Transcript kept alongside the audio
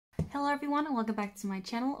Hello everyone and welcome back to my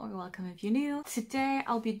channel, or welcome if you're new. Today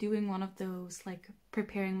I'll be doing one of those like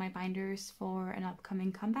preparing my binders for an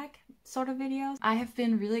upcoming comeback sort of videos. I have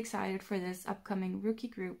been really excited for this upcoming rookie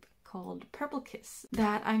group called Purplekiss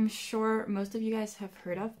that I'm sure most of you guys have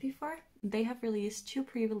heard of before. They have released two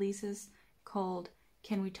pre-releases called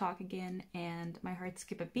Can We Talk Again and My Heart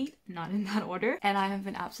Skip a Beat, not in that order, and I have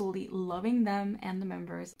been absolutely loving them and the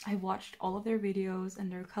members. I watched all of their videos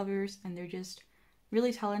and their covers and they're just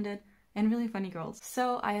really talented and really funny girls.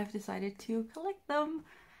 So I have decided to collect them,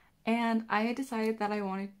 and I decided that I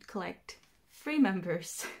wanted to collect free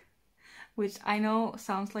members, which I know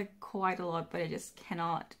sounds like quite a lot, but I just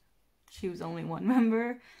cannot choose only one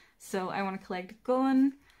member. So I want to collect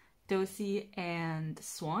Gon, Dosi, and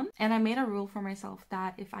Swan. And I made a rule for myself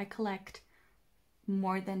that if I collect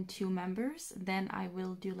more than 2 members, then I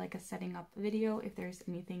will do like a setting up video if there's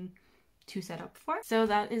anything to set up for. So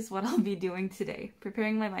that is what I'll be doing today,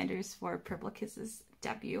 preparing my binders for Purplekiss's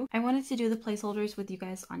debut. I wanted to do the placeholders with you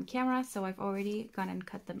guys on camera, so I've already gone and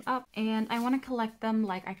cut them up, and I want to collect them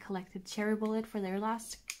like I collected Cherry Bullet for their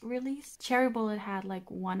last release. Cherry Bullet had like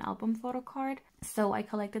 1 album photo card, so I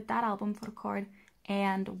collected that album photo card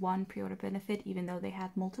and 1 pre-order benefit, even though they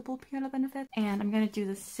had multiple pre-order benefits. And I'm gonna do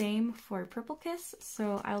the same for Purplekiss,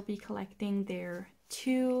 so I'll be collecting their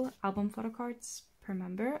 2 album photo cards per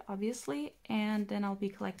member, obviously, and then I'll be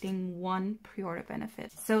collecting 1 pre-order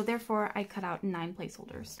benefit. So therefore I cut out 9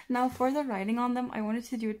 placeholders. Now for the writing on them, I wanted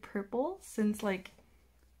to do it purple since like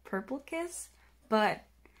Purplekiss, but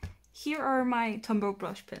here are my Tombow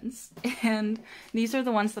brush pens, and these are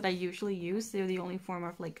the ones that I usually use. They're the only form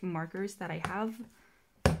of like markers that I have,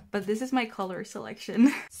 but this is my color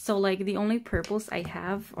selection. So like the only purples I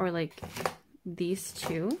have are like these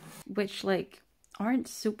 2, which like aren't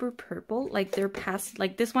super purple. Like they're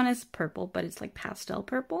like this one is purple, but it's like pastel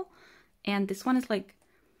purple, and this one is like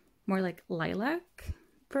more like lilac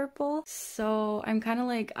purple. So I'm kind of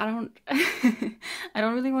like, I don't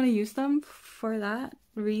really want to use them for that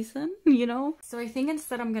reason, you know? So I think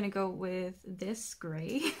instead I'm gonna go with this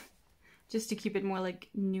gray just to keep it more like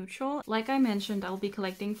neutral. Like I mentioned, I'll be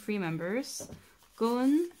collecting free members,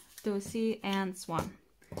 Gon, Dosi, and Swan.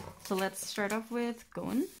 So let's start off with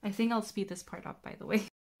Gon. I think I'll speed this part up, by the way.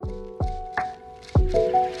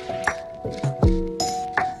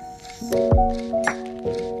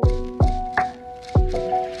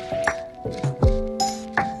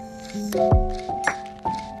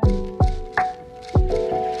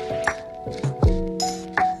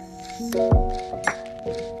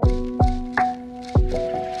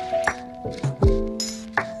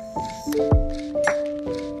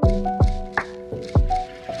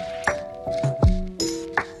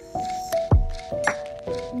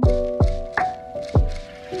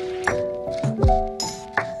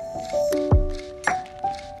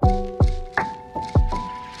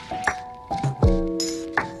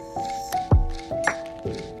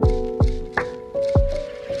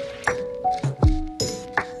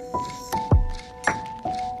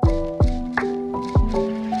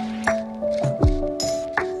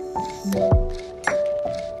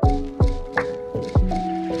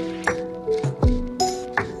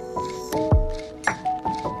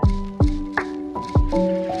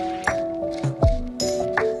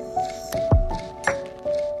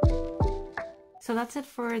 So that's it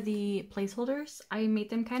for the placeholders. I made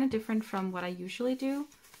them kind of different from what I usually do.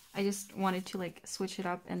 I just wanted to like switch it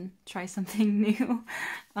up and try something new.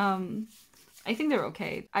 I think they're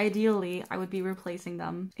okay. Ideally, I would be replacing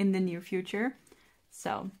them in the near future,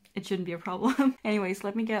 so it shouldn't be a problem. Anyways,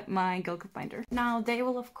 let me get my girl group binder. Now they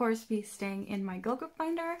will of course be staying in my girl group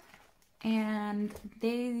binder, and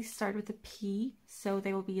they start with a P, so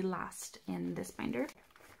they will be last in this binder.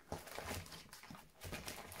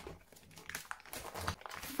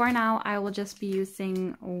 For now, I will just be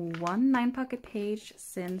using 1 9 pocket page,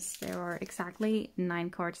 since there are exactly 9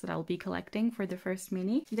 cards that I'll be collecting for the first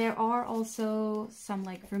mini. There are also some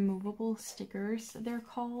like removable stickers, they're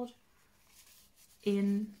called,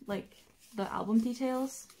 in like the album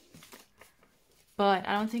details, but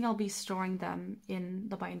I don't think I'll be storing them in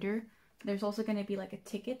the binder. There's also going to be like a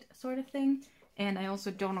ticket sort of thing, and I also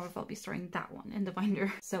don't know if I'll be storing that one in the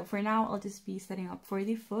binder. So for now, I'll just be setting up for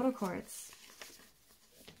the photo cards.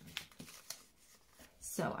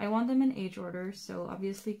 So I want them in age order, so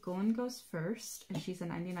obviously Gon goes first, and she's a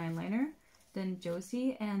 99 liner. Then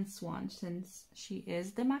Josie and Swan, since she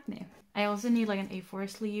is the magne. I also need like an A4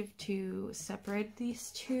 sleeve to separate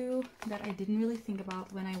these 2 that I didn't really think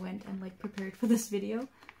about when I went and like prepared for this video.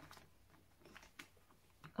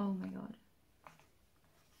 Oh my god.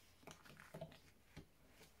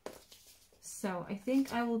 So I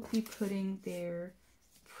think I will be putting their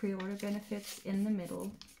pre-order benefits in the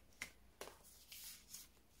middle.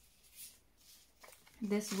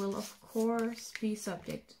 This will of course be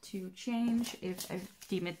subject to change if I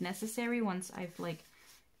deem it necessary once I've like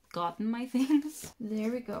gotten my things.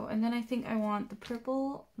 There we go. And then I think I want the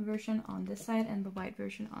purple version on this side and the white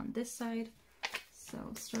version on this side. So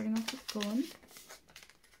starting off with Gone.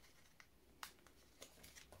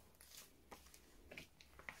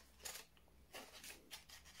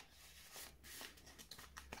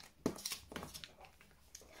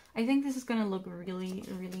 I think this is gonna look really,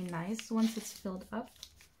 really nice once it's filled up.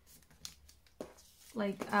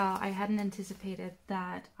 Like, I hadn't anticipated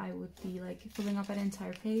that I would be like filling up an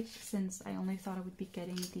entire page, since I only thought I would be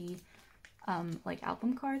getting the like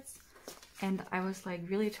album cards. And I was like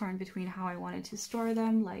really torn between how I wanted to store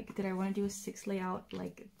them. Like, did I want to do a 6 layout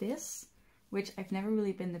like this, which I've never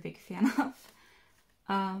really been the big fan of.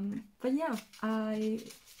 But yeah, I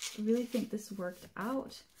really think this worked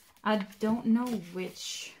out. I don't know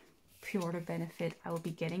which pre-order benefit I will be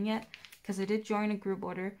getting yet, because I did join a group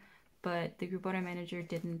order, but the group order manager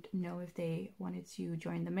didn't know if they wanted to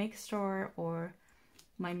join the Make Store or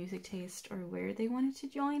My Music Taste or where they wanted to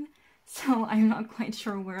join. So I'm not quite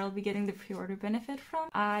sure where I'll be getting the pre-order benefit from.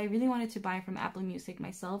 I really wanted to buy from Apple Music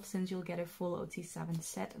myself, since you'll get a full OT7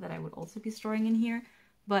 set that I would also be storing in here,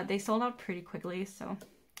 but they sold out pretty quickly, so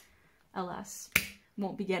alas,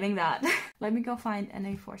 won't be getting that. Let me go find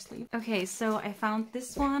an A4 sleeve. Okay, so I found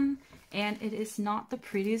this one, and it is not the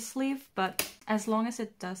prettiest sleeve, but as long as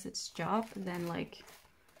it does its job, then like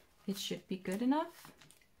it should be good enough.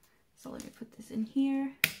 So let me put this in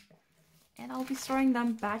here, and I'll be storing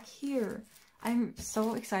them back here. I'm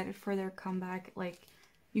so excited for their comeback. Like,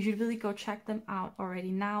 you should really go check them out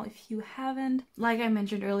already now if you haven't. Like I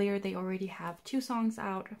mentioned earlier, they already have 2 songs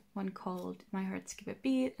out. One called My Heart Skip a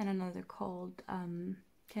Beat and another called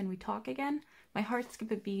Can We Talk Again? My Heart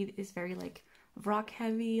Skip a Beat is very like rock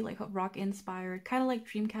heavy, like rock inspired, kind of like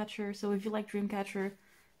Dreamcatcher. So if you like Dreamcatcher,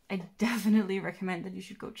 I definitely recommend that you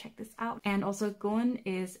should go check this out. And also Gone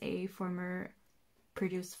is a former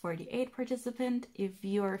Produce 48 participant. If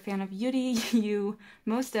you're a fan of Hiii, you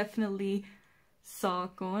most definitely saw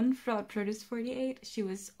Gone from Produce 48. She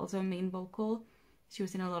was also a main vocal. She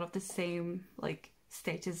was in a lot of the same like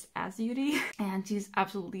stages as Hiii, and she's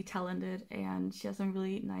absolutely talented, and she has a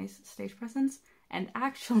really nice stage presence. And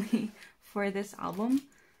actually, for this album,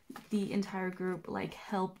 the entire group like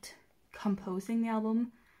helped composing the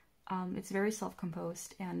album. It's very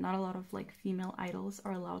self-composed, and not a lot of like female idols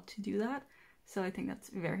are allowed to do that. So I think that's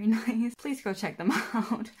very nice. Please go check them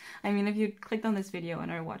out. I mean, if you clicked on this video and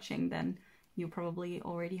are watching, then you probably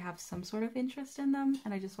already have some sort of interest in them,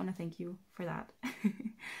 and I just want to thank you for that.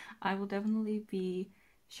 I will definitely be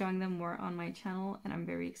showing them more on my channel, and I'm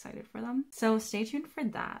very excited for them. So stay tuned for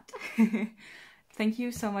that. Thank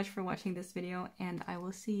you so much for watching this video, and I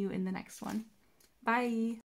will see you in the next one. Bye!